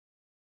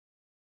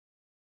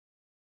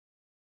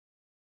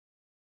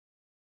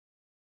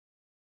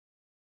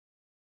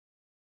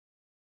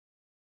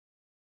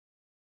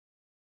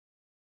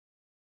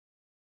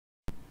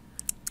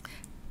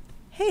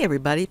Hey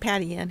everybody,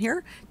 PattyAnne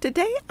here.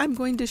 Today I'm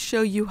going to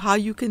show you how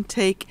you can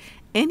take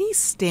any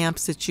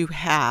stamps that you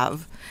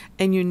have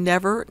and you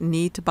never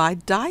need to buy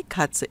die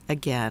cuts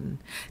again.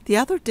 The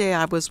other day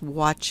I was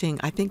watching,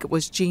 I think it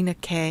was Gina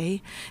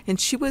K, and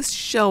she was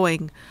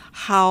showing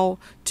how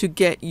to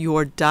get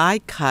your die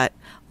cut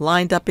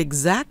lined up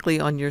exactly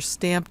on your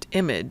stamped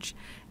image.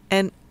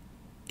 And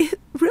it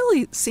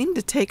really seemed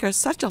to take her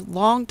such a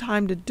long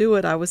time to do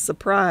it. I was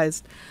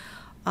surprised.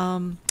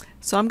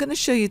 So I'm going to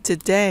show you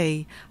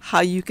today how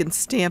you can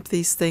stamp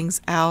these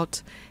things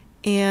out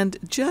and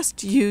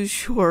just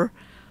use your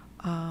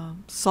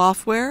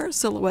software,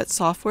 Silhouette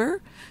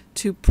software,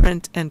 to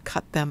print and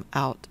cut them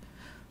out.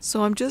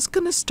 So I'm just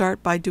going to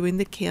start by doing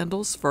the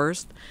candles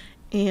first,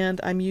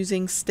 and I'm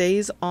using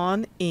Stays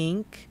On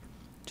ink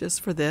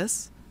just for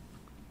this.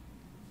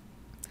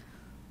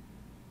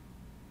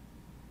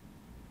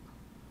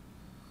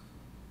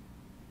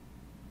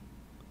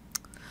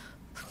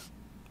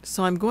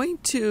 So I'm going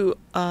to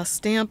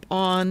stamp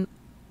on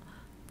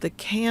the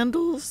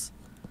candles,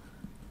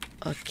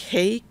 a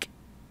cake,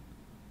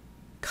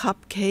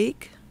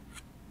 cupcake,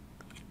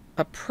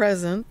 a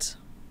present,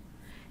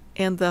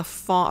 and the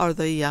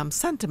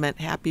sentiment,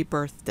 happy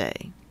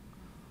birthday.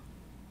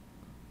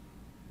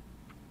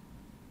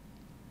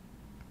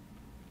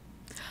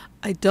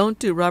 I don't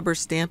do rubber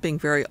stamping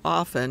very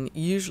often.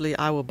 Usually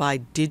I will buy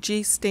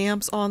digi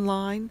stamps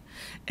online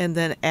and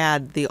then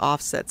add the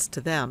offsets to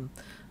them.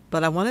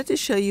 But I wanted to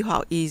show you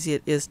how easy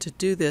it is to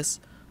do this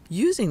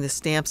using the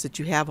stamps that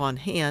you have on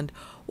hand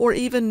or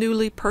even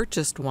newly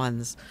purchased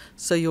ones.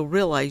 So you'll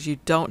realize you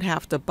don't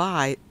have to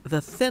buy the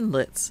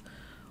thinlits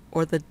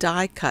or the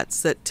die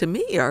cuts that to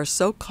me are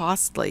so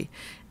costly.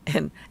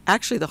 And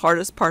actually the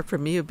hardest part for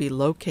me would be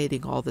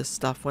locating all this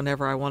stuff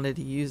whenever I wanted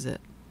to use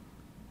it.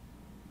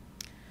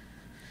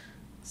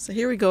 So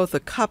here we go with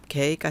the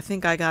cupcake. I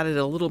think I got it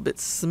a little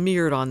bit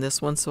smeared on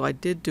this one, so I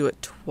did do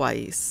it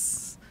twice.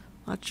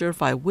 Not sure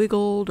if I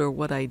wiggled or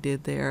what I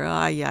did there.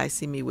 Yeah, I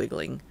see me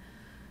wiggling.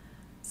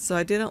 So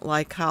I didn't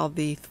like how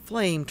the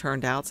flame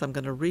turned out, so I'm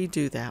going to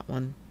redo that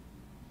one.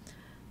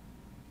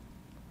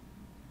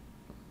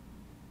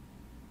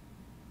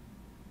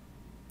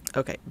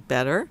 Okay,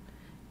 better.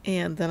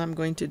 And then I'm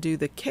going to do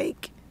the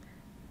cake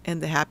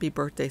and the happy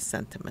birthday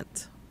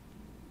sentiment.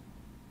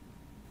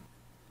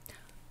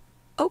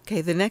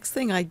 Okay, the next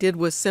thing I did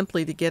was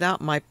simply to get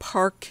out my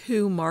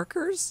Parku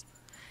markers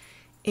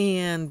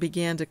and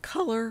began to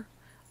color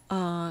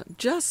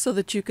just so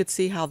that you could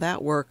see how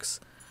that works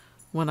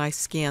when I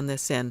scan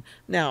this in.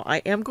 Now, I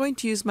am going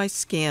to use my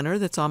scanner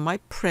that's on my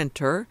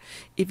printer.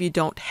 If you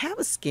don't have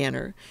a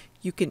scanner,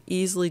 you can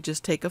easily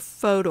just take a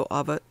photo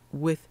of it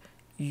with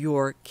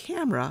your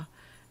camera,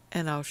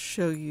 and I'll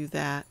show you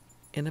that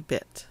in a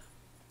bit.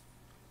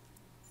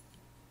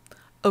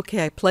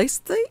 Okay, I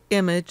placed the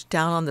image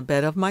down on the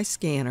bed of my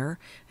scanner,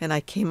 and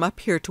I came up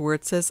here to where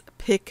it says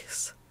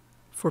Pics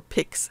for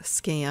Pics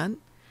Scan.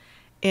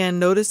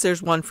 And notice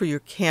there's one for your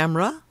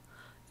camera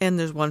and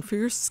there's one for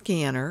your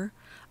scanner.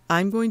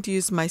 I'm going to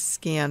use my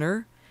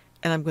scanner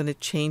and I'm going to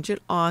change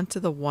it on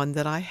to the one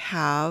that I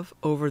have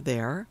over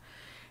there.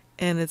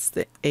 And it's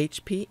the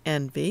HP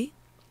Envy.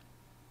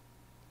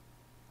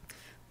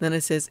 Then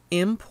it says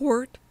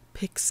Import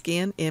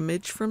PicScan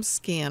Image from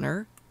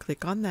Scanner.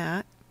 Click on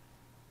that.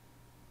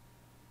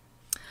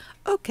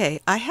 Okay,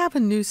 I have a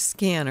new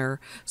scanner,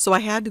 so I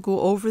had to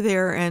go over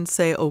there and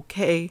say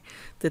okay,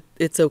 that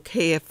it's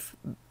okay if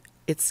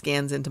it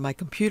scans into my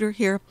computer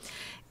here.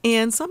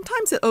 And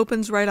sometimes it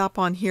opens right up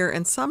on here,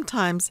 and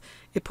sometimes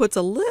it puts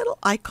a little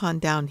icon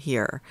down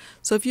here.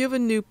 So if you have a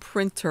new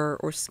printer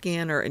or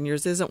scanner and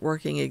yours isn't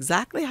working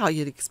exactly how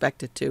you'd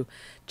expect it to,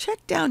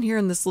 check down here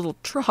in this little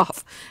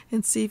trough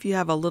and see if you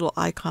have a little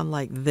icon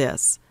like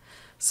this.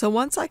 So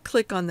once I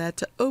click on that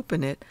to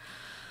open it,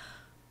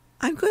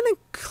 I'm going to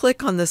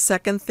click on the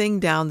second thing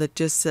down that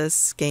just says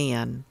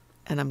scan,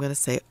 and I'm going to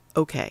say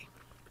okay.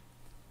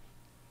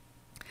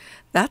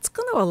 That's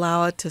going to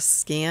allow it to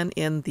scan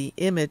in the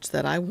image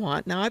that I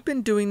want. Now, I've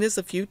been doing this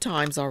a few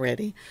times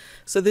already,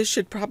 so this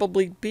should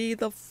probably be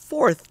the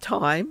fourth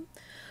time.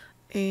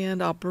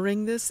 And I'll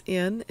bring this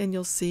in and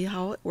you'll see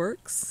how it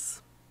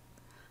works.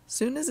 As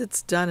soon as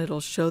it's done, it'll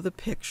show the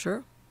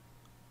picture.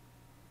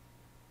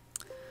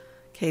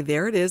 Okay,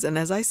 there it is. And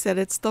as I said,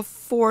 it's the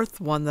fourth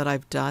one that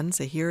I've done.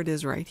 So here it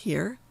is right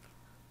here.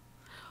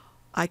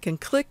 I can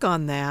click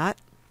on that.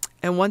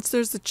 And once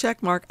there's the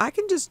check mark, I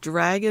can just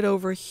drag it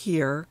over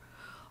here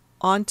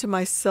onto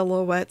my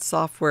Silhouette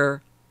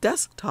software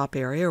desktop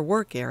area or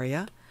work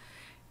area,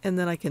 and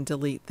then I can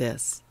delete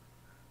this.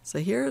 So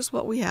here's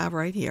what we have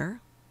right here.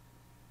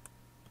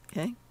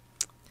 Okay.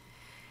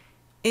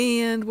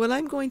 And what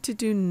I'm going to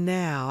do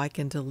now, I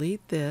can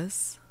delete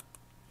this.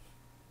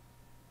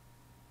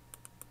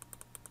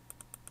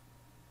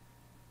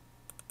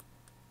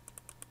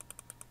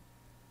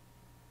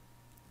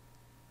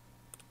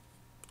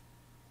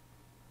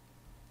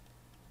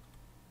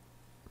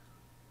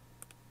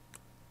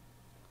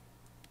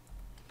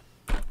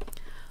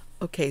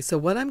 Okay, so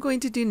what I'm going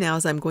to do now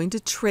is I'm going to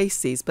trace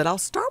these, but I'll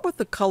start with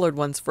the colored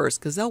ones first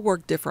because they'll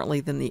work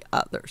differently than the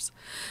others.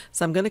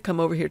 So I'm going to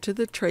come over here to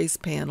the trace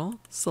panel,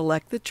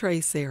 select the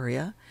trace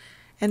area,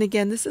 and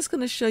again, this is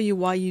going to show you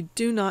why you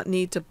do not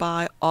need to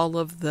buy all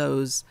of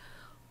those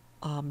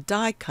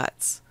die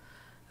cuts.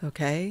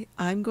 Okay,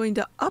 I'm going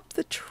to up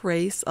the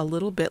trace a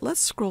little bit. Let's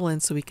scroll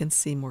in so we can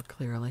see more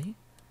clearly.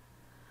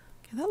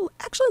 Okay, that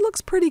actually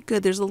looks pretty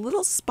good. There's a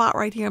little spot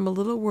right here I'm a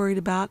little worried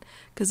about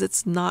because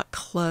it's not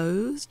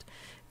closed.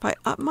 If I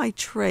up my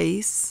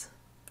trace,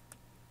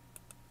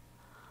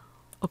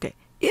 okay,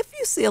 if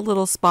you see a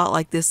little spot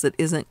like this that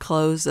isn't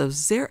closed, a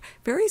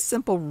very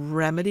simple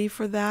remedy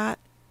for that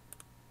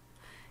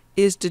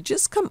is to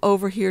just come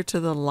over here to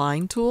the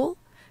line tool,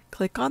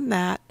 click on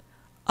that,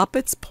 up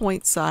its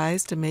point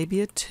size to maybe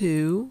a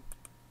 2,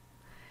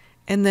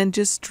 and then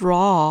just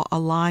draw a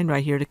line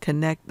right here to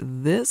connect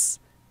this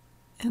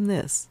and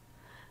this.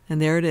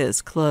 And there it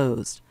is,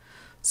 closed.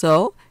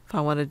 So if I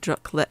want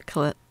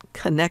to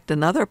connect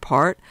another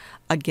part,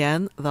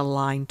 again, the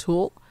line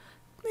tool,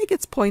 make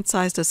its point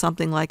size to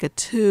something like a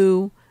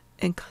 2,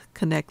 and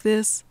connect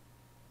this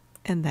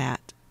and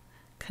that,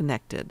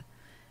 connected.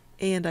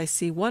 And I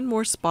see one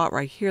more spot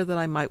right here that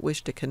I might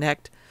wish to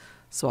connect.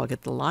 So I'll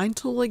get the line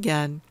tool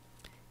again,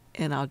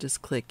 and I'll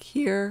just click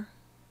here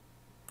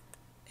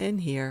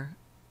and here,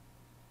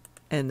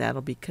 and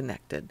that'll be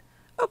connected.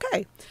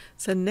 Okay,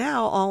 so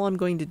now all I'm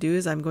going to do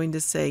is I'm going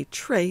to say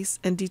trace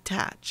and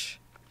detach.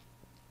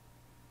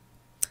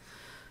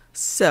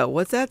 So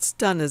what that's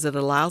done is it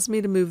allows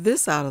me to move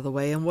this out of the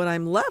way, and what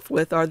I'm left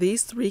with are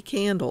these 3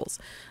 candles.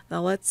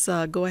 Now let's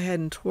go ahead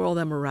and twirl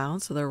them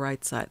around so they're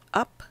right side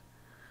up.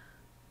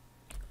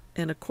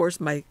 And of course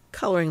my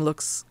coloring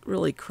looks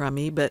really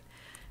crummy, but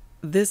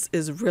this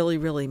is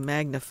really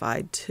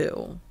magnified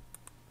too.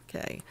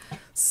 Okay,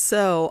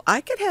 so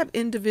I could have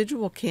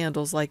individual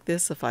candles like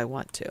this if I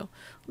want to.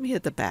 Let me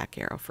hit the back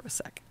arrow for a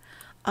second.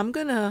 I'm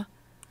gonna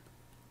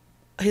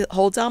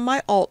hold down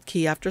my Alt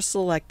key after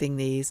selecting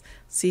these.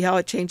 See how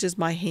it changes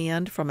my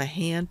hand from a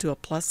hand to a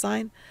plus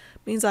sign?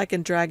 It means I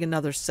can drag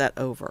another set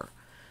over.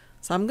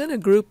 So I'm gonna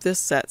group this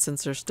set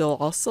since they're still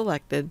all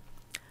selected.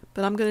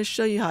 But I'm going to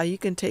show you how you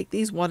can take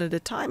these one at a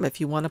time if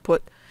you want to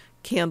put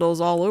candles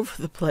all over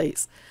the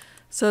place.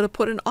 So to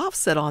put an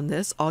offset on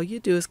this, all you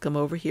do is come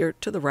over here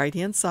to the right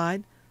hand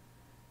side.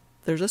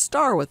 There's a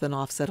star with an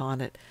offset on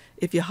it.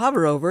 If you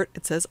hover over it,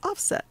 it says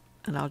offset,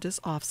 and I'll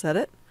just offset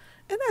it.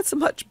 And that's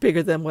much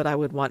bigger than what I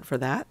would want for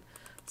that.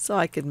 So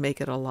I could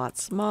make it a lot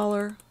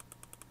smaller.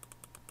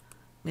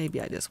 Maybe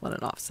I just want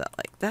an offset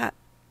like that.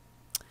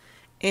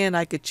 And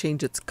I could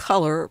change its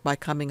color by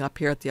coming up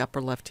here at the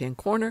upper left hand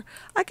corner.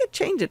 I could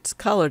change its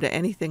color to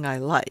anything I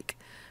like,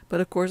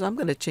 but of course I'm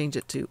going to change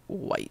it to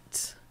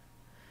white.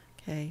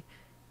 Okay,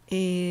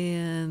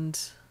 and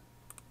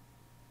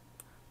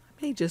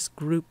I may just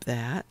group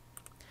that.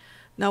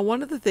 Now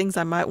one of the things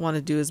I might want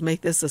to do is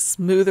make this a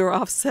smoother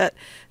offset,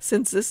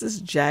 since this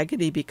is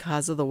jaggedy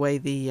because of the way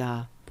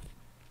the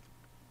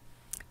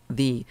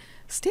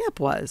stamp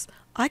was.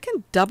 I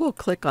can double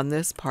click on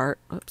this part.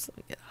 Oops, let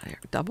me get higher.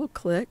 Double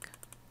click.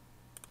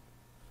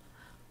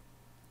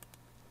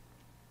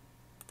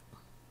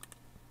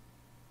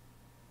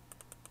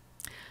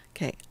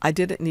 Okay, I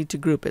didn't need to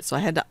group it, so I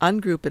had to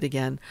ungroup it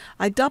again.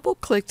 I double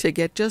click to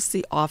get just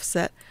the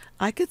offset.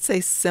 I could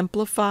say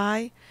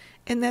simplify,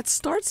 and that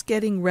starts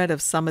getting rid of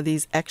some of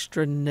these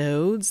extra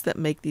nodes that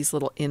make these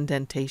little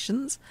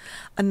indentations.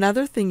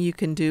 Another thing you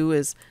can do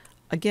is,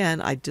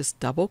 again, I just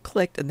double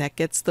clicked and that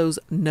gets those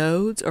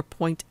nodes or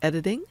point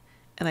editing,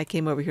 and I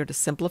came over here to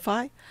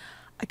simplify.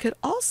 I could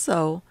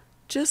also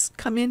just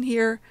come in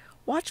here,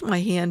 watch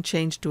my hand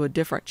change to a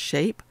different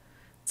shape.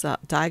 It's a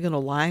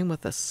diagonal line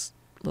with a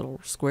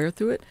little square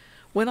through it.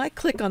 When I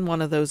click on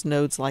one of those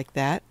nodes like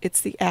that, it's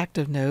the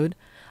active node.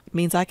 It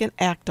means I can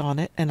act on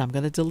it, and I'm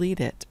going to delete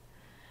it.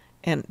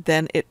 And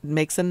then it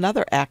makes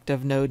another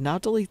active node, and I'll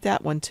delete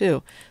that one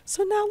too.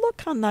 So now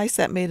look how nice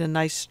that made a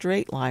nice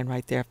straight line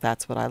right there, if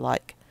that's what I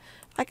like.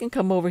 I can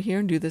come over here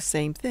and do the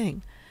same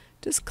thing.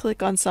 Just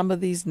click on some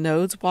of these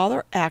nodes while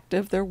they're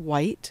active, they're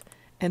white,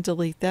 and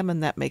delete them,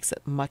 and that makes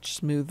it much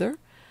smoother.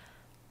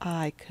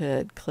 I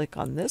could click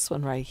on this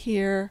one right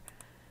here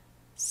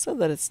so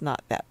that it's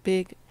not that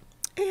big,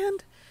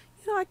 and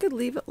I could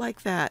leave it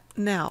like that.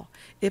 Now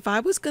if I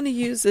was going to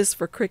use this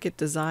for Cricut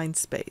Design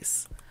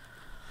Space,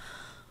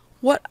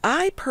 what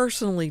I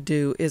personally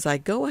do is I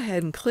go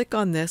ahead and click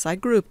on this, I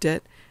grouped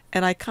it,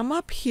 and I come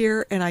up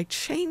here and I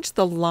change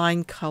the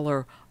line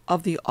color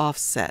of the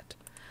offset.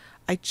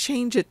 I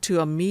change it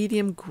to a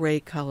medium gray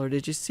color.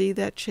 Did you see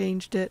that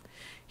changed it?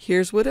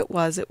 Here's what it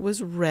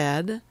was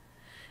red,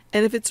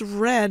 and if it's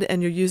red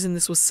and you're using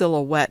this with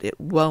Silhouette, it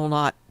will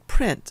not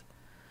print.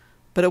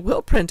 But it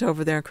will print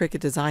over there in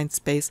Cricut Design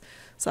Space.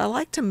 So I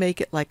like to make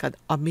it like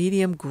a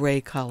medium gray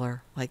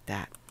color like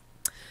that.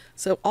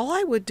 So all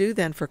I would do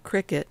then for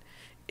Cricut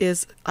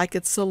is I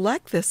could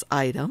select this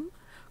item,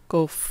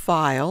 go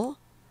File,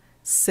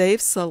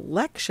 Save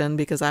Selection,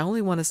 because I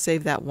only want to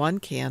save that one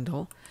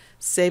candle,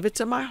 save it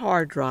to my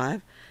hard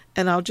drive,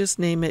 and I'll just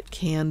name it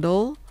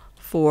Candle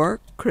for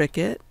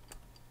Cricut.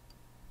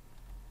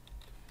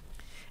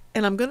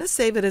 And I'm going to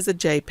save it as a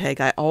JPEG.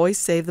 I always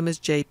save them as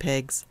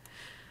JPEGs.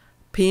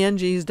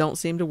 PNGs don't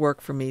seem to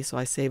work for me, so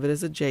I save it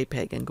as a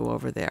JPEG and go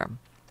over there.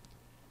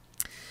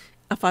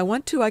 If I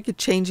want to, I could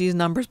change these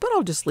numbers, but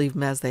I'll just leave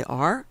them as they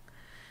are.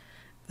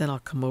 Then I'll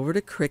come over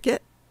to Cricut,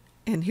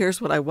 and here's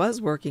what I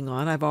was working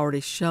on. I've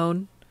already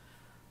shown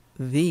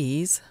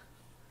these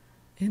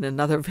in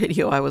another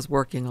video I was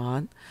working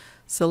on.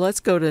 So let's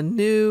go to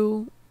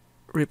New,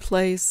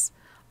 Replace.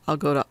 I'll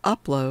go to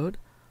Upload,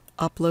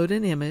 Upload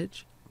an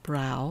Image,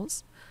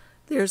 Browse.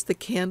 There's the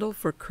candle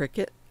for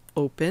Cricut,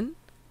 Open.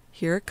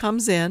 Here it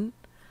comes in.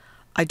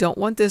 I don't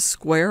want this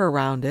square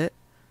around it,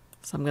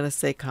 so I'm going to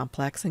say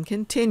Complex and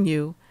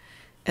Continue.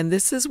 And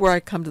this is where I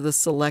come to the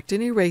Select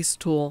and Erase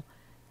tool,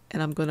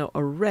 and I'm going to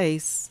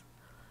erase.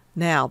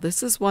 Now,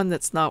 this is one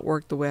that's not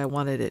worked the way I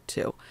wanted it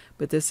to,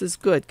 but this is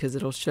good because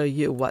it'll show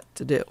you what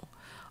to do.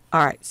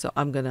 All right, so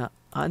I'm going to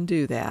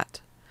undo that.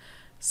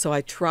 So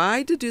I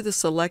tried to do the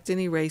Select and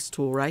Erase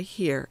tool right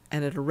here,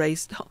 and it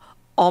erased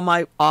all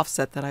my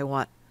offset that I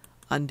want.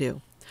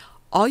 Undo.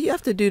 All you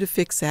have to do to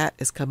fix that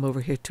is come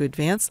over here to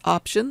Advanced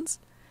Options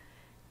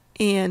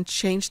and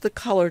change the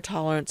color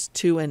tolerance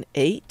to an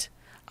 8.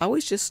 I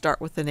always just start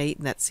with an 8,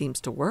 and that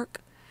seems to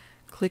work.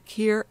 Click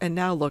here, and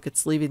now look,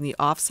 it's leaving the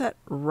offset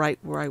right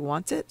where I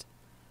want it.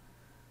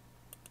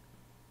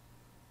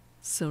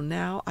 So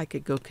now I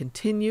could go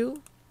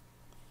Continue,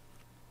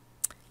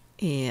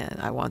 and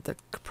I want the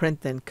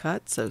Print Then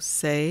Cut, so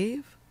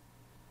Save.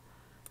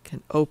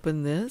 Can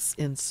open this,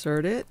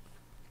 insert it,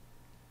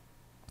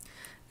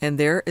 and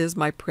there is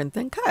my Print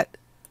Then Cut.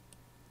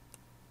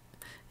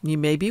 And you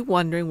may be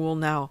wondering, well,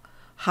 now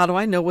how do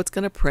I know what's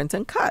going to print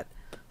and cut?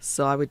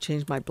 So I would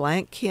change my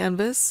blank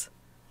canvas,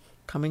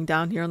 coming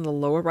down here in the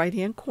lower right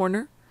hand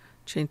corner,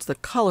 change the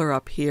color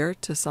up here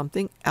to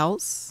something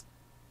else,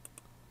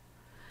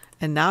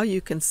 and now you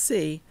can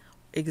see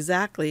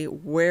exactly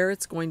where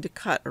it's going to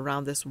cut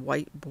around this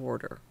white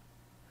border.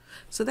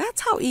 So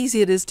that's how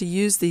easy it is to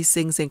use these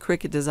things in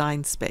Cricut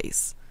Design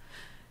Space.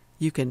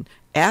 You can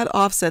add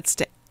offsets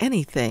to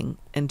anything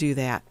and do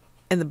that.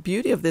 And the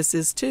beauty of this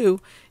is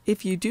too,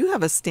 if you do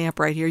have a stamp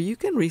right here, you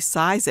can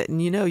resize it.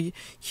 And you know, you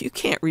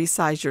can't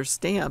resize your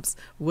stamps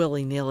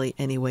willy-nilly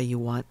any way you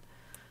want.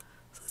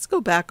 So let's go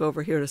back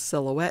over here to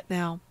Silhouette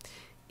now.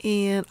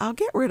 And I'll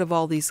get rid of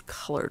all these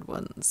colored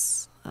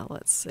ones.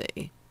 Let's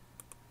see.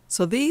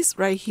 So these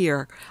right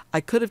here, I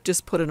could have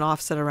just put an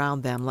offset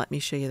around them. Let me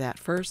show you that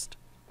first.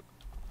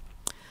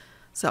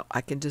 So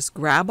I can just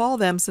grab all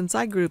them since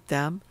I grouped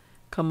them,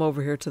 come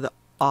over here to the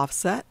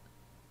offset,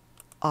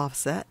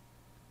 offset,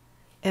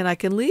 and I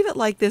can leave it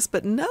like this,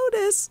 but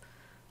notice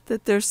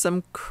that there's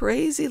some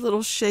crazy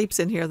little shapes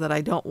in here that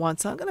I don't want,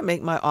 so I'm going to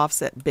make my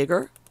offset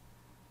bigger.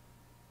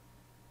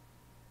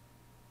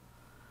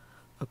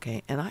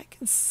 Okay, and I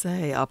can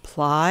say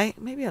apply.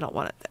 Maybe I don't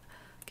want it there.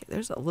 Okay,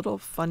 there's a little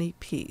funny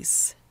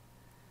piece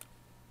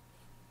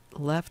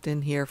left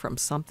in here from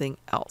something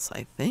else,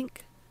 I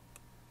think.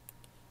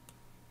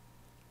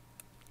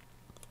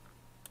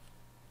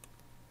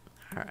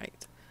 All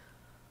right.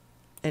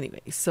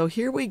 Anyway, so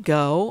here we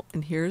go,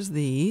 and here's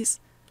these.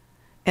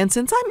 And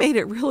since I made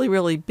it really,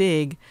 really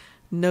big,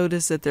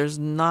 notice that there's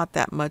not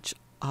that much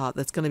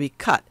that's going to be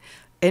cut.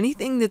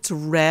 Anything that's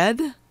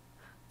red,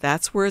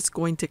 that's where it's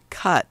going to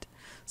cut.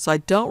 So I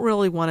don't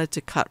really want it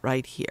to cut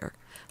right here.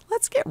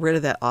 Let's get rid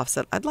of that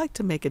offset. I'd like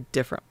to make a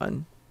different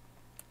one.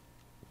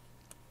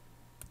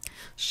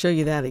 Show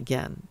you that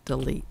again.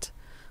 Delete.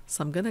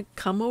 So I'm going to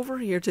come over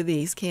here to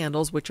these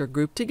candles, which are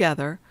grouped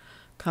together.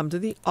 Come to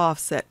the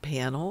offset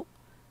panel,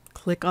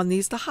 click on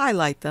these to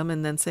highlight them,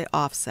 and then say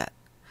offset.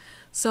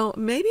 So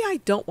maybe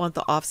I don't want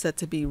the offset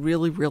to be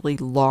really, really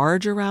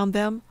large around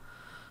them.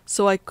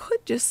 So I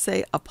could just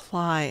say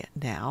apply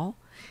now.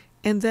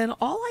 And then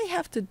all I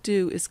have to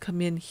do is come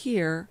in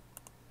here,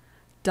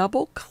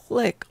 double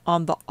click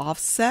on the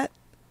offset.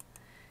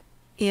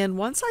 And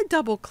once I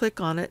double click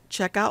on it,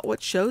 check out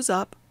what shows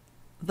up,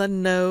 the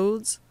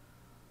nodes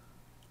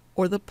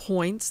or the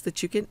points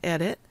that you can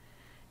edit.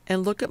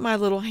 And look at my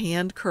little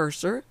hand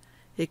cursor.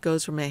 It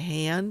goes from a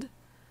hand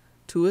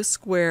to a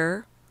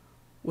square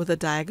with a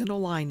diagonal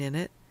line in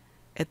it.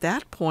 At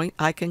that point,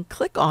 I can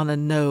click on a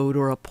node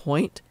or a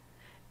point,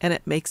 and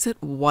it makes it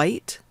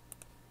white,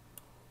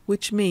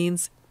 which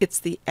means it's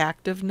the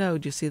active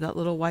node. You see that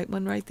little white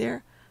one right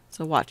there?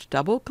 So watch,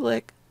 double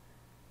click,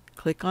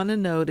 click on a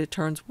node, it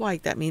turns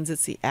white. That means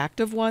it's the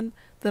active one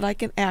that I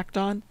can act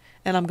on,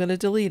 and I'm going to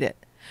delete it.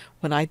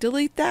 When I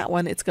delete that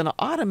one, it's going to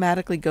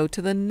automatically go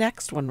to the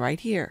next one right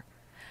here.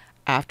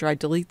 After I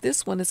delete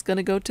this one, it's going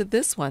to go to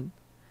this one,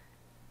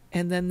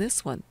 and then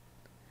this one.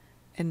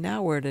 And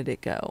now where did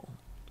it go?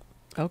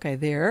 Okay,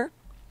 there.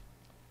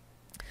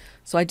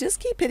 So I just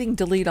keep hitting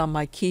delete on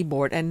my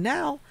keyboard, and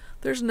now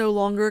there's no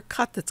longer a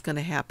cut that's going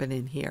to happen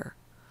in here.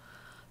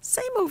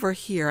 Same over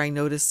here, I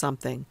noticed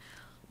something.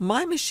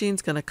 My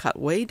machine's going to cut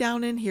way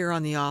down in here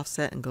on the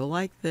offset and go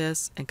like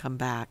this and come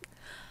back.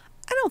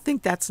 I don't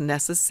think that's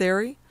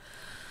necessary.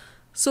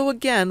 So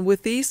again,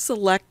 with these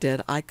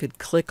selected, I could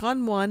click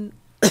on one,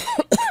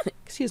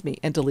 excuse me,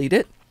 and delete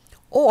it,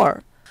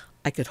 or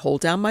I could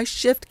hold down my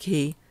Shift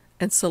key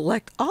and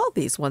select all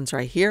these ones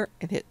right here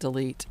and hit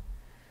delete.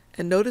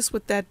 And notice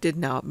what that did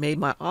now. It made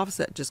my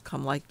offset just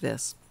come like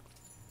this.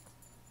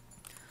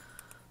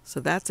 So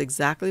that's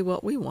exactly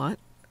what we want.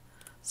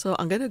 So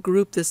I'm going to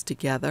group this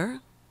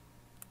together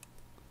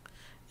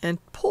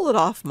and pull it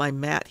off my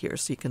mat here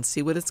so you can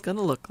see what it's going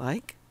to look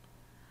like.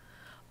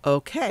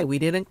 Okay, we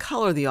didn't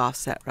color the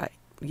offset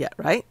yet,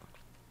 right?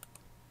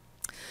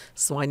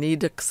 So I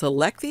need to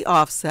select the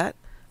offset,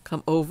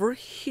 come over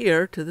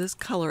here to this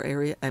color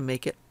area and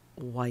make it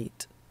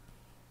white.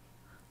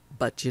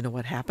 But you know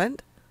what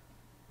happened?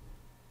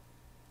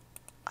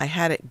 I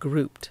had it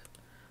grouped.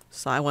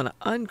 So I want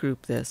to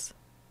ungroup this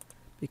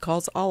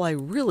because all I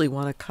really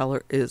want to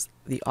color is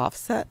the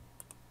offset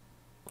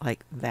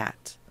like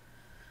that.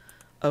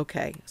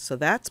 Okay, so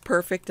that's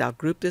perfect. I'll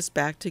group this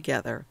back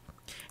together.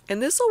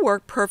 And this will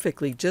work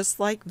perfectly just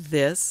like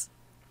this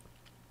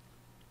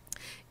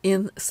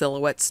in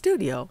Silhouette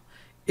Studio.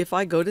 If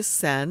I go to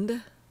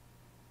send,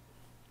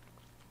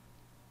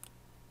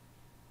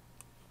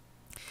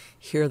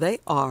 here they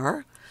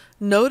are.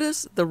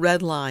 Notice the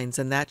red lines,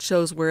 and that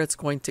shows where it's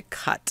going to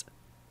cut.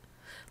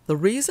 The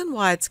reason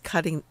why it's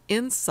cutting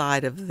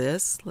inside of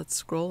this, let's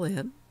scroll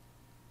in.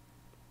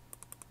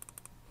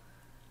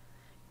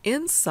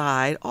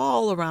 Inside,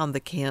 all around the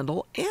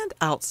candle and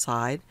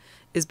outside,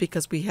 is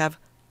because we have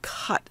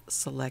cut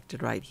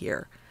selected right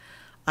here.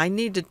 I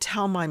need to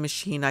tell my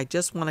machine I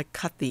just want to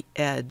cut the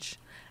edge,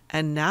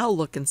 and now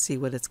look and see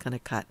what it's going to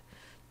cut.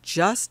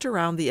 Just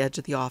around the edge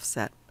of the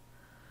offset.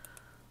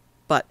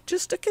 But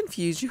just to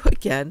confuse you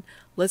again,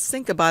 let's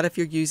think about if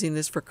you're using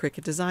this for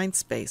Cricut Design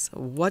Space.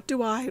 What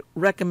do I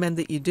recommend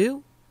that you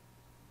do?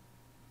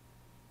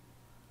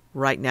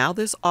 Right now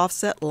this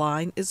offset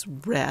line is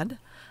red.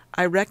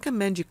 I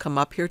recommend you come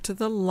up here to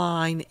the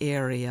line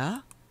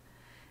area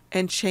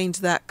and change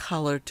that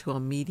color to a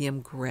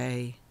medium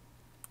gray.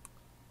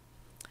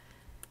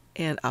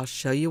 And I'll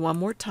show you one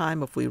more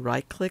time. If we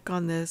right click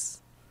on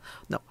this,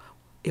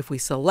 if we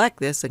select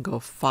this and go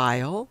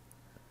File,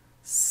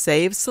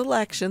 Save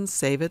Selection,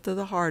 save it to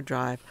the hard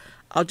drive.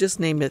 I'll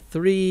just name it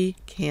 3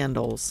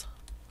 Candles.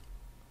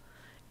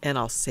 And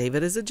I'll save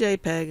it as a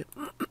JPEG.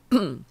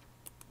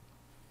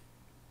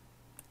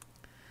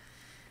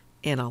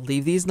 And I'll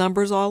leave these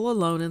numbers all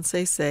alone and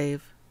say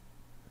Save.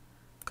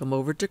 Come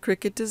over to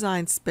Cricut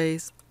Design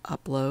Space,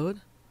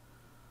 Upload,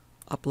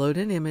 Upload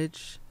an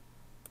image,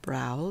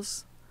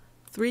 Browse,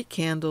 3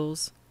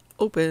 Candles,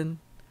 Open.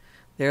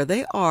 There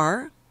they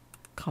are.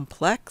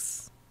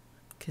 Complex,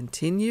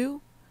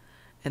 Continue.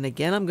 And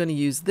again, I'm going to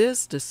use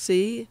this to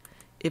see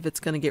if it's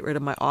going to get rid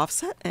of my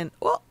offset. And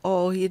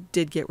oh, it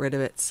did get rid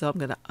of it. So I'm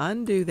going to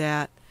undo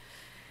that.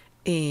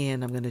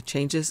 And I'm going to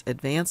change this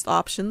Advanced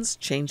Options,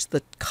 change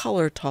the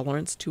color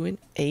tolerance to an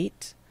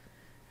 8.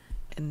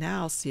 And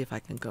now see if I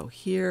can go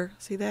here.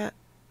 See that?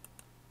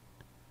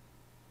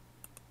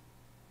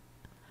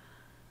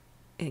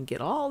 And get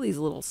all these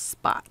little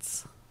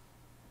spots.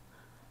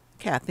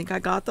 Okay, I think I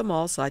got them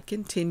all, so I'd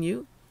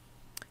continue.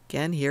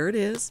 Again, here it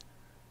is.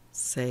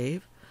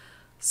 Save.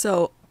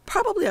 So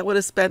probably I would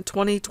have spent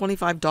 $20,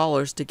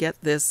 $25 to get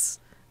this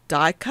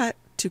die cut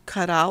to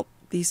cut out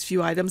these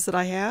few items that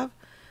I have.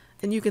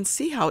 And you can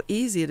see how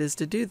easy it is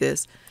to do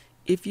this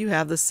if you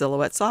have the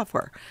Silhouette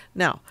software.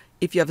 Now,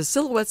 if you have the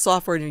Silhouette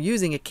software and you're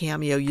using a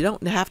Cameo, you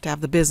don't have to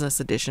have the business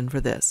edition for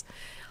this.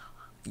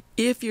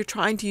 If you're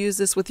trying to use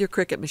this with your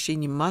Cricut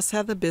machine, you must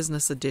have the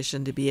business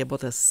edition to be able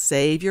to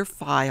save your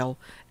file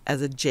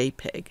as a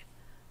JPEG.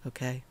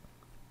 Okay?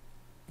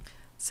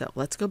 So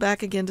let's go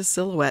back again to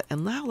Silhouette,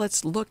 and now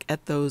let's look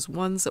at those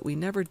ones that we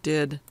never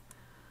did.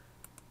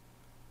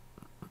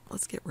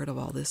 Let's get rid of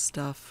all this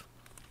stuff.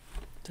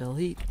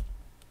 Delete.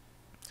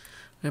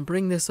 And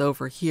bring this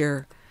over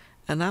here.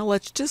 And now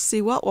let's just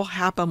see what will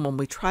happen when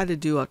we try to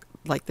do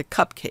like the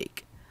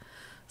cupcake.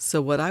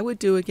 So what I would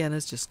do again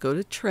is just go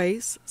to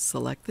Trace,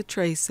 select the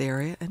trace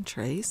area and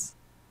trace.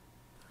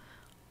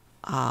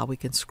 We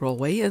can scroll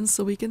way in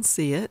so we can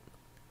see it.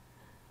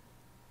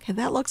 Okay,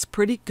 that looks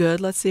pretty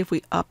good. Let's see if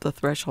we up the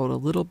threshold a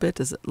little bit.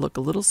 Does it look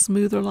a little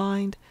smoother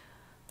lined?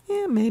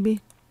 Yeah,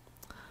 maybe.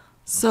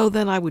 So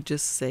then I would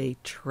just say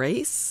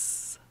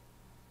Trace.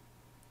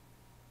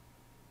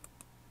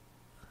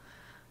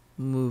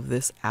 Move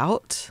this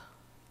out.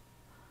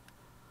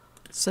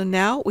 So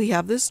now we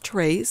have this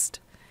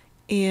traced,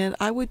 and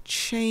I would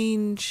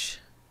change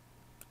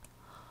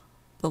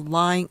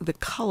the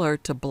color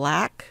to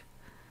black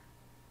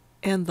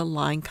and the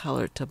line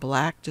color to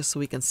black just so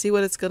we can see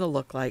what it's going to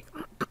look like.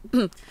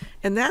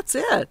 And that's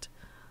it.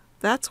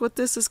 That's what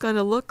this is going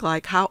to look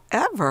like.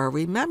 However,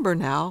 remember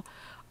now,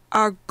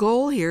 our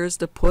goal here is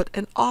to put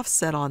an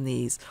offset on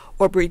these,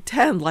 or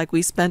pretend like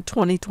we spent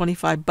 $20,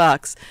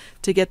 $25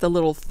 to get the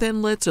little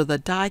thinlits or the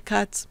die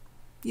cuts.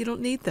 You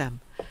don't need them.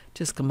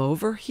 Just come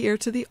over here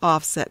to the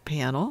offset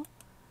panel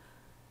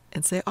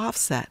and say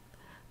offset.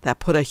 That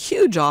put a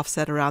huge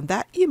offset around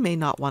that. You may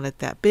not want it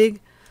that big,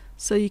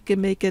 so you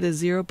can make it a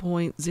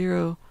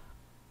 0.0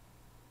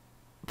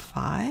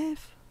 0.5.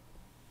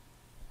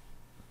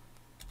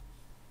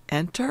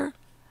 Enter.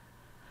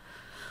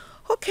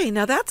 Okay,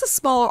 now that's a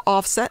smaller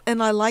offset,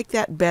 and I like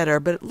that better,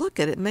 but look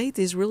at it, made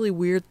these really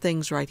weird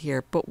things right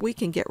here, but we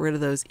can get rid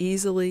of those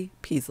easily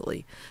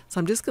peasily. So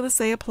I'm just going to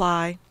say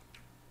apply,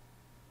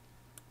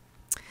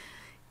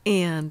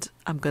 and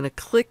I'm going to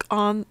click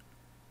on,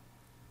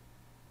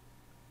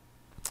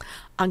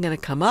 I'm going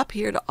to come up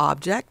here to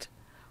Object,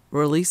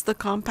 release the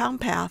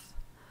compound path,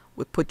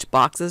 we put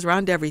boxes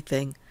around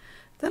everything.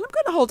 Then I'm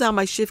going to hold down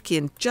my Shift key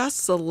and just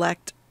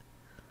select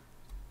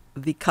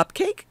the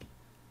cupcake,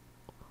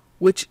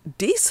 which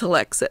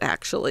deselects it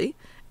actually,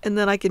 and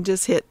then I can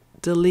just hit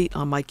delete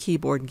on my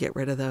keyboard and get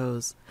rid of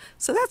those.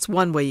 So that's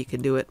one way you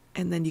can do it.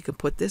 And then you can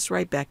put this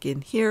right back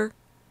in here,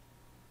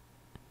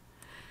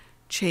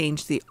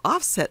 change the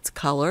offsets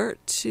color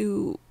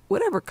to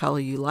whatever color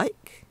you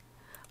like.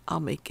 I'll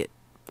make it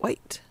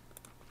white,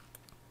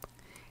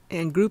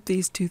 and group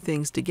these two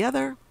things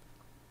together,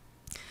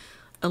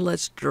 and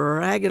let's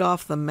drag it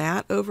off the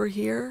mat over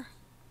here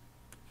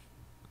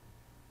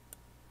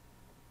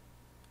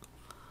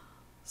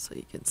so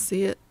you can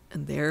see it,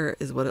 and there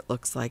is what it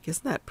looks like.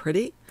 Isn't that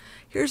pretty?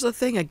 Here's the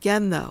thing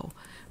again though,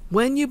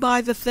 when you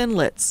buy the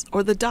Thinlits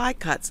or the die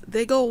cuts,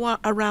 they go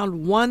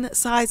around one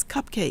size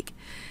cupcake.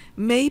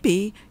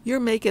 Maybe you're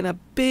making a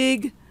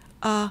big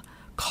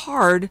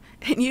card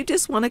and you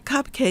just want a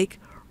cupcake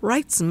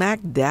right smack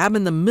dab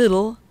in the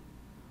middle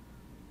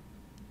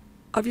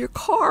of your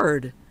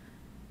card.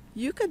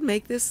 You could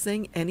make this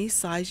thing any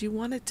size you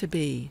want it to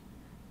be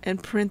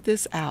and print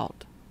this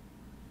out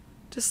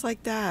just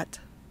like that.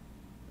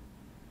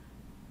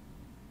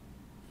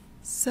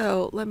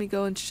 So let me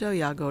go and show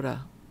you. I'll go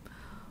to,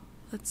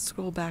 let's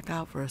scroll back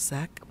out for a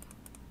sec.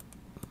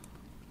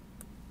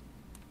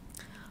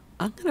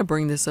 I'm going to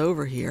bring this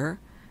over here,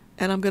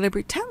 and I'm going to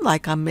pretend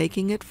like I'm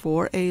making it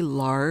for a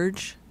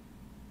large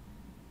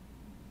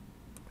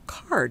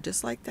card,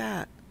 just like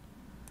that.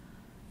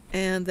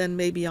 And then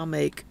maybe I'll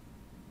make,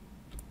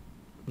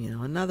 you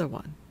know, another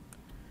one,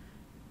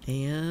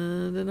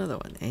 and another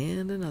one,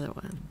 and another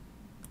one.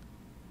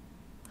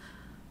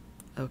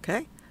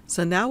 Okay.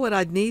 So now what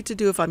I'd need to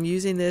do if I'm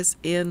using this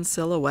in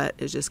Silhouette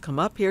is just come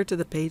up here to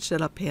the page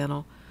setup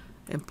panel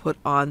and put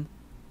on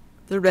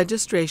the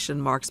registration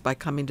marks by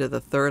coming to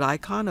the third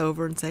icon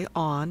over and say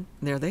on,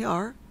 and there they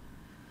are.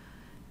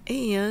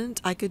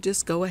 And I could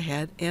just go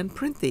ahead and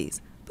print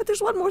these. But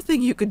there's one more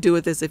thing you could do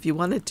with this if you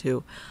wanted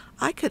to.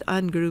 I could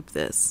ungroup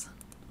this.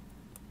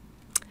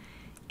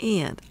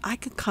 And I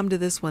could come to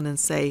this one and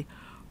say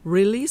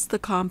release the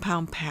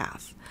compound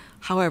path.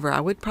 However, I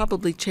would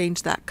probably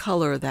change that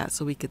color of that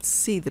so we could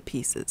see the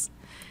pieces.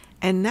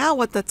 And now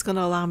what that's going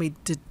to allow me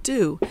to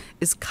do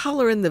is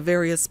color in the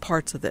various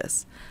parts of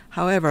this.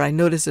 However, I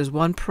notice there's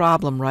one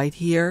problem right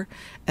here,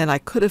 and I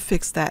could have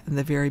fixed that in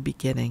the very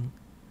beginning.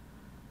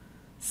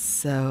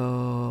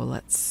 So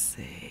let's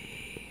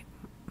see.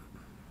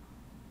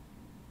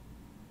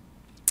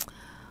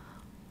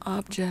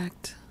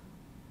 Object.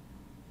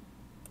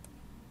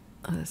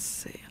 Let's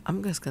see.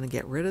 I'm just going to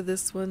get rid of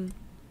this one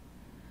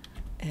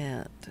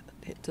and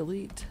hit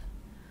delete.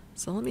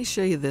 So let me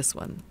show you this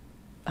one.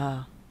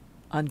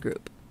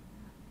 Ungroup.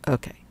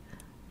 Okay.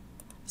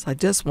 So I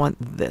just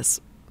want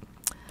this.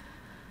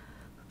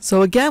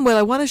 So again, what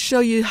I want to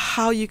show you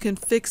how you can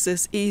fix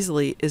this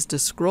easily is to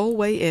scroll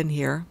way in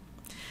here.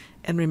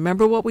 And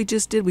remember what we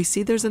just did? We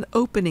see there's an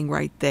opening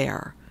right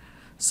there.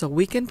 So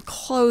we can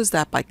close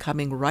that by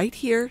coming right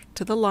here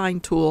to the line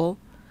tool.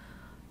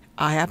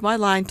 I have my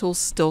line tool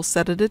still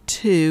set at a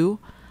 2.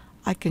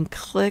 I can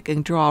click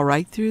and draw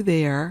right through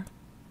there,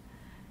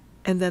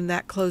 and then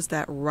that closed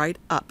that right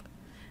up.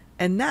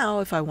 And now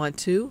if I want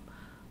to,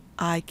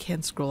 I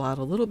can scroll out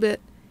a little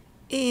bit,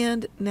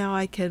 and now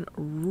I can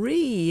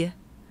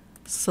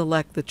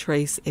select the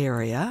trace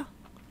area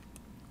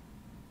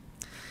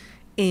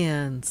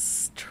and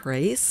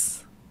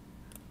trace,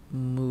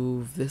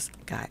 move this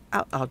guy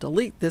out. I'll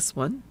delete this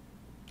one.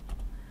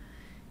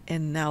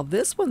 And now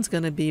this one's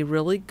going to be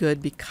really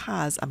good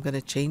because I'm going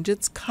to change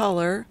its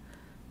color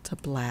to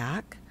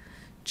black,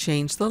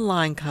 change the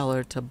line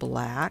color to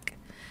black.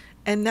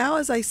 And now,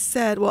 as I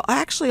said, well,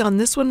 actually on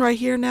this one right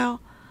here now,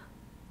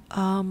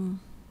 I'm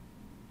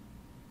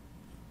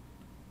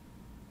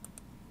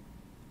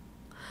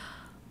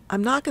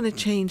not going to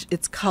change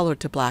its color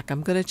to black.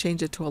 I'm going to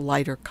change it to a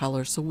lighter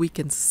color so we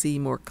can see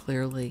more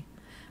clearly.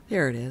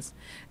 There it is.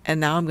 And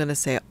now I'm going to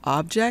say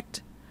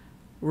Object,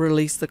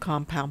 release the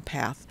compound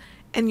path.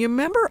 And you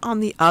remember on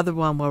the other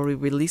one where we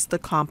released the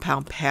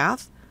compound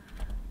path,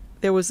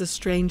 there was a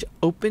strange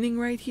opening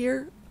right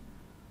here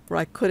where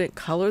I couldn't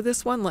color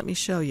this one. Let me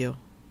show you.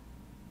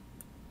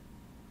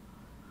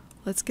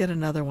 Let's get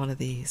another one of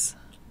these.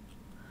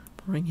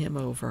 Bring him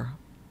over.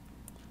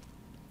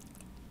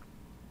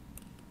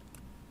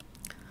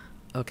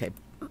 Okay,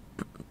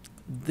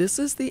 this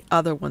is the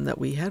other one that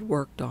we had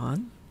worked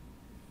on.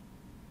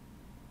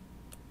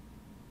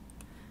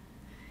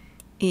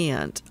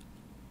 And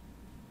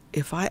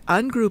if I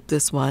ungroup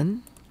this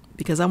one,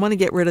 because I want to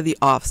get rid of the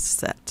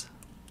offset,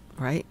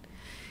 right?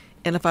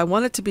 And if I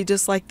want it to be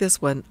just like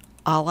this one,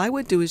 all I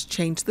would do is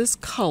change this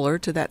color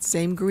to that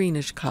same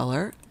greenish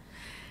color.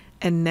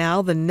 And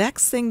now the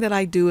next thing that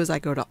I do is I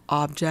go to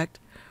Object,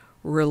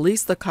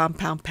 Release the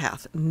Compound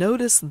Path.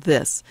 Notice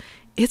this.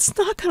 It's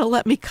not going to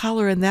let me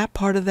color in that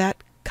part of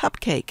that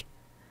cupcake.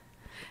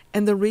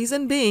 And the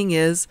reason being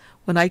is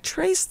when I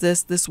traced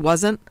this, this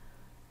wasn't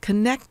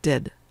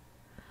connected.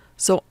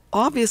 So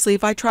obviously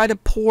if I try to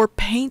pour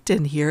paint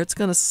in here, it's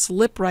going to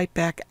slip right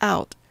back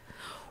out.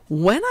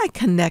 When I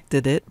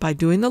connected it by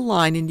doing the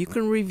line, and you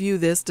can review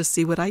this to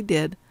see what I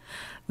did,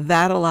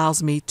 that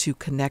allows me to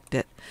connect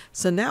it.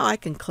 So now I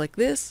can click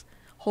this,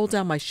 hold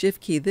down my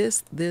Shift key,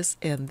 this,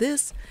 and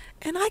this,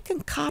 and I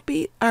can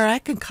copy, or I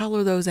can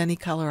color those any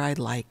color I'd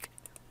like.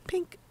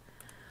 Pink.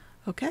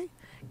 Okay.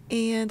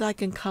 And I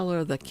can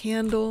color the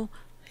candle,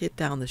 hit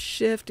down the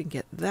Shift and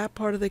get that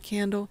part of the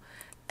candle,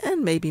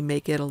 and maybe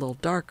make it a little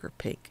darker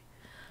pink.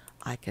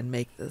 I can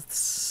make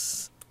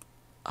this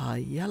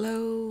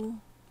yellow.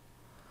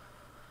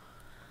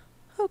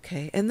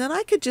 Okay, and then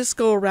I could just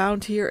go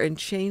around here and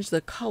change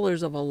the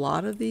colors of a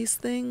lot of these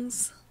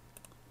things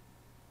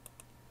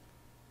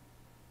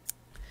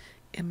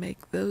and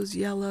make those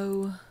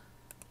yellow.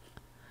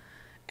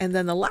 And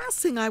then the last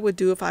thing I would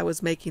do if I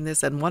was making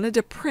this and wanted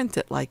to print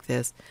it like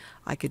this,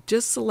 I could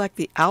just select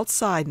the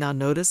outside. Now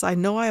notice I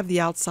know I have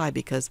the outside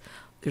because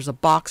there's a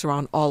box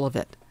around all of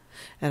it.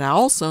 And I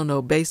also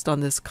know based on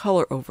this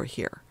color over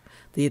here,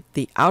 the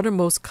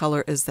outermost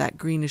color is that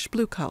greenish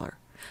blue color.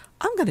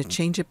 I'm going to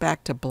change it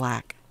back to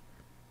black.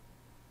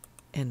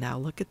 And now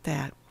look at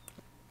that.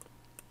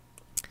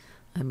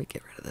 Let me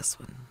get rid of this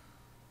one.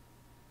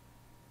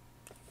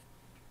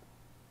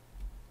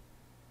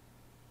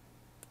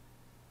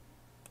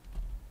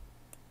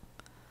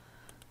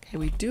 Okay,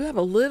 we do have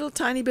a little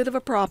tiny bit of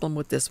a problem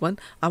with this one.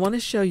 I want to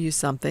show you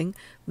something.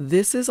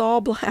 This is all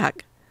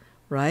black,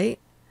 right?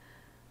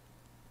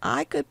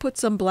 I could put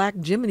some black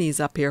jimimies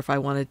up here if I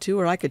wanted to,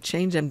 or I could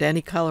change them to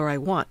any color I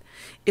want.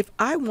 If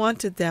I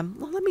wanted them,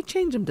 well, let me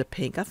change them to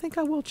pink. I think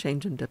I will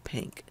change them to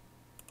pink.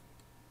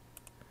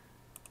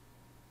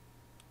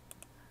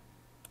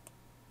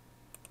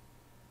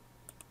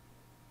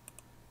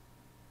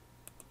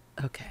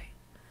 Okay,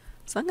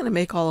 so I'm going to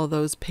make all of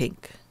those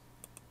pink.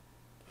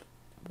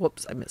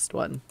 Whoops, I missed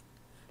one.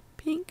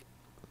 Pink.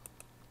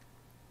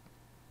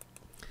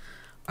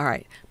 All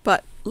right,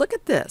 but look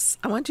at this.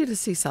 I want you to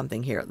see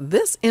something here.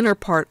 This inner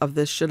part of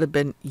this should have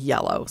been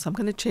yellow, so I'm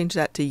going to change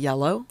that to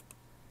yellow.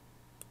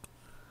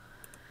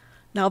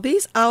 Now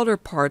these outer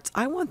parts,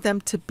 I want them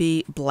to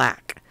be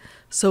black.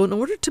 So in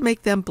order to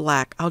make them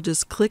black, I'll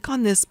just click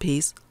on this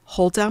piece,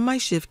 hold down my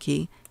Shift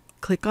key,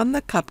 click on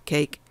the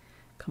cupcake,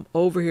 come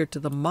over here to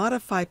the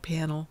Modify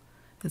panel,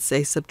 and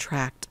say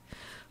Subtract.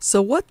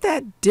 So what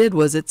that did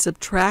was it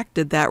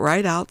subtracted that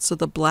right out so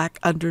the black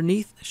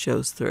underneath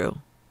shows through.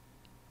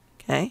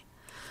 Okay,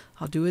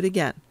 I'll do it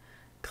again.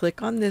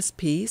 Click on this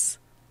piece,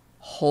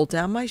 hold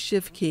down my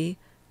Shift key,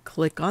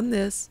 click on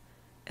this,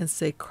 and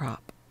say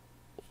Crop.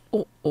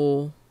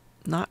 Oh,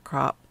 not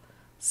crop,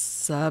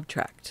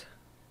 Subtract.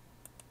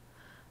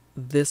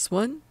 This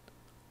one,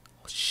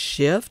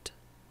 Shift.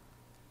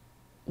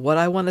 What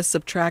I want to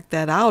subtract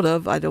that out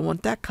of, I don't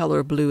want that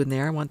color blue in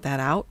there, I want that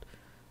out.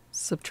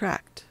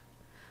 Subtract.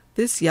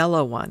 This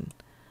yellow one,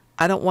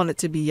 I don't want it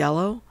to be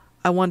yellow.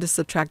 I want to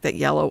subtract that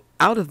yellow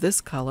out of this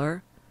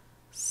color.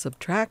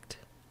 Subtract.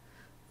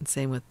 And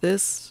same with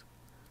this,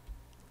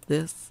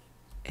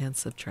 and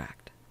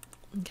subtract.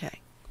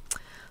 Okay.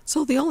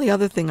 So the only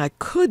other thing I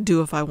could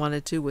do if I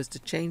wanted to was to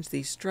change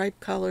these stripe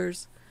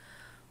colors,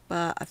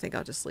 but I think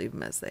I'll just leave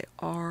them as they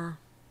are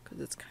because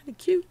it's kind of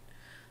cute.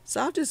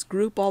 So I'll just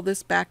group all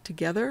this back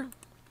together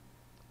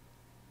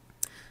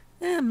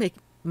and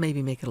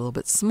maybe make it a little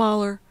bit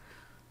smaller.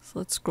 So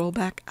let's scroll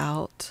back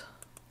out.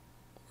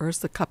 Where's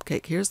the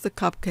cupcake? Here's the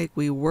cupcake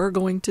we were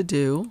going to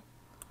do.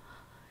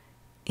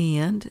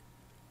 And,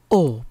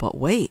 oh, but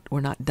wait,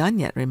 we're not done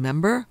yet,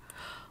 remember?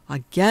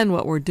 Again,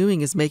 what we're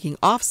doing is making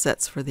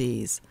offsets for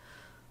these.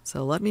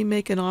 So let me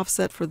make an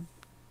offset for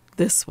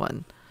this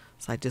one.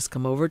 So I just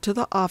come over to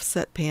the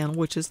offset panel,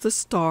 which is the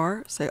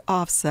star, say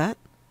offset.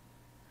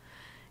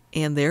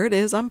 And there it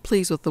is. I'm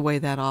pleased with the way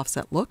that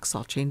offset looks.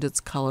 I'll change its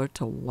color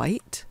to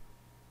white.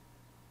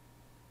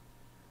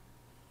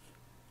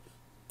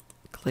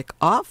 Click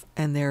off,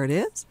 and there it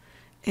is.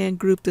 And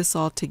group this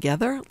all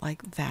together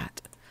like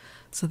that.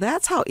 So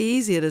that's how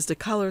easy it is to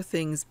color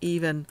things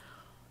even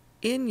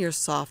in your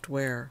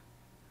software.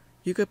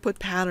 You could put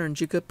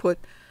patterns, you could put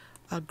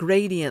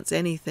gradients,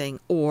 anything,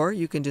 or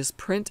you can just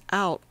print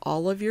out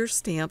all of your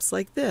stamps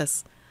like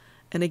this.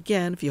 And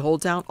again, if you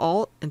hold down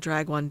Alt and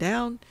drag one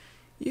down,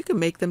 you can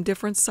make them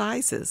different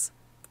sizes.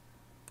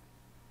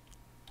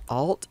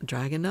 Alt,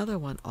 drag another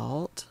one.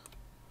 Alt,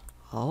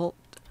 Alt,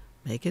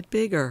 make it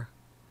bigger.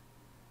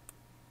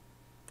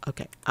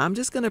 Okay, I'm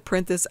just going to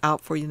print this out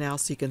for you now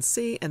so you can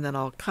see, and then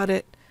I'll cut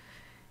it.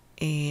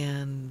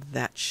 And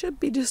that should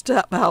be just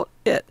about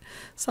it.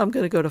 So I'm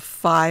going to go to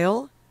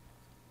File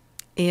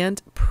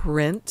and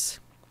Print.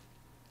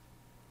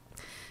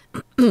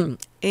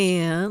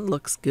 And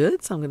looks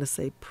good, so I'm going to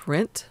say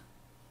print.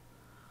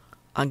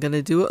 I'm going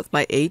to do it with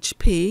my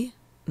HP,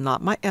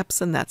 not my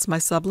Epson. That's my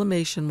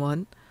sublimation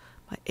one.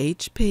 My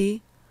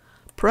HP.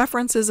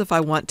 Preferences, if I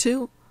want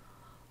to,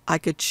 I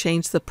could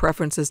change the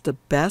preferences to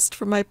best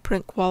for my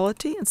print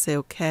quality and say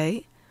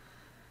OK.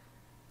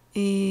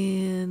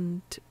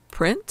 And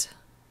print.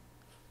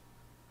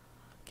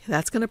 Okay,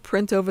 that's going to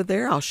print over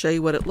there. I'll show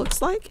you what it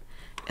looks like.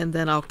 And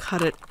then I'll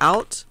cut it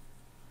out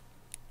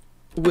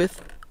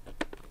with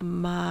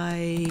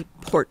my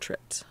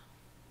portrait.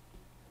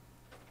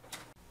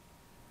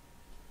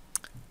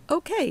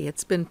 Okay,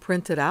 it's been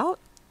printed out.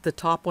 The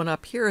top one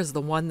up here is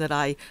the one that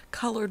I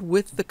colored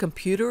with the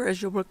computer,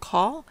 as you'll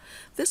recall.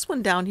 This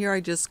one down here I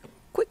just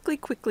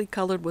quickly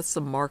colored with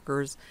some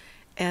markers.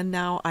 And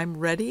now I'm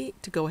ready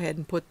to go ahead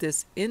and put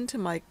this into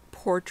my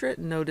portrait.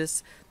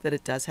 Notice that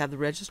it does have the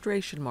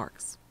registration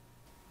marks.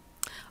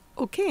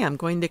 Okay, I'm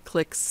going to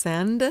click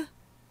send.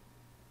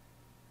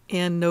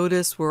 And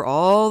notice where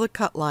all the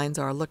cut lines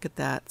are. Look at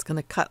that. It's going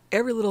to cut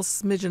every little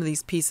smidgen of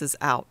these pieces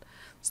out.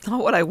 It's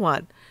not what I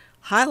want.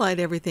 Highlight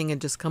everything and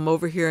just come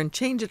over here and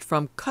change it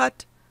from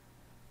cut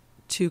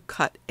to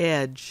cut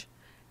edge.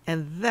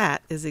 And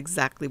that is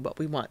exactly what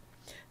we want.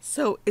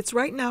 So it's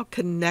right now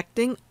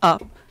connecting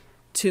up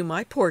to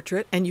my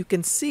portrait, and you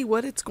can see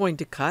what it's going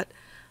to cut.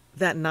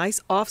 That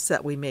nice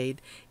offset we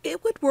made.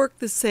 It would work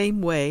the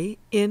same way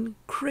in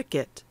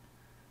Cricut.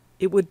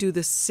 It would do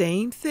the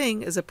same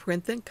thing as a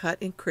print and cut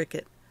in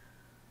Cricut.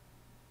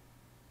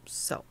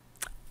 So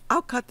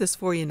I'll cut this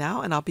for you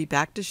now, and I'll be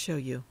back to show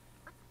you.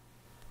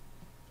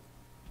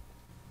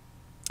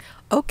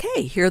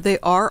 Okay, here they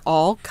are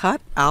all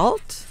cut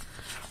out.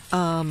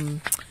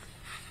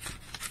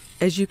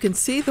 As you can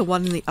see, the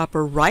one in the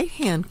upper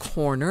right-hand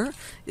corner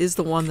is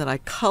the one that I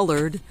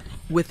colored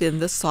within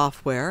the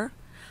software.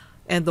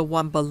 And the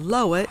one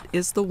below it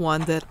is the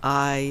one that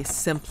I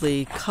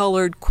simply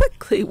colored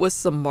quickly with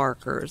some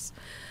markers.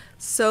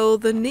 So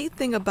the neat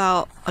thing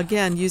about,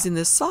 again, using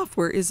this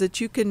software is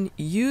that you can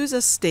use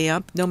a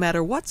stamp, no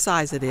matter what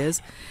size it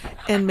is,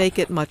 and make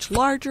it much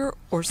larger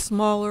or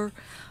smaller.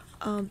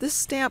 This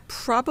stamp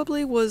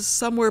probably was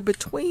somewhere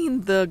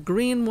between the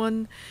green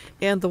one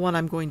and the one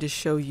I'm going to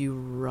show you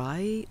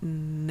right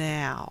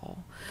now.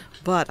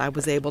 But I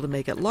was able to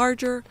make it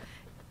larger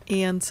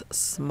and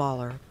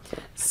smaller.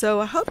 So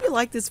I hope you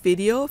liked this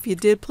video. If you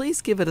did,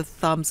 please give it a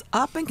thumbs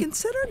up and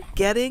consider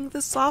getting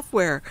the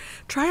software.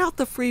 Try out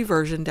the free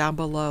version down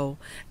below.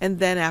 And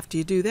then after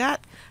you do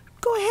that,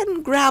 go ahead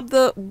and grab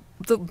the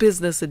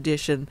business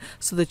edition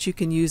so that you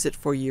can use it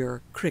for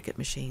your Cricut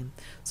machine.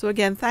 So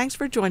again, thanks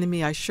for joining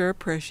me. I sure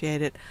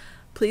appreciate it.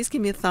 Please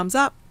give me a thumbs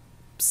up,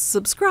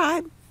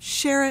 subscribe,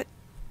 share it.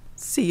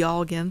 See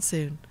y'all again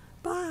soon.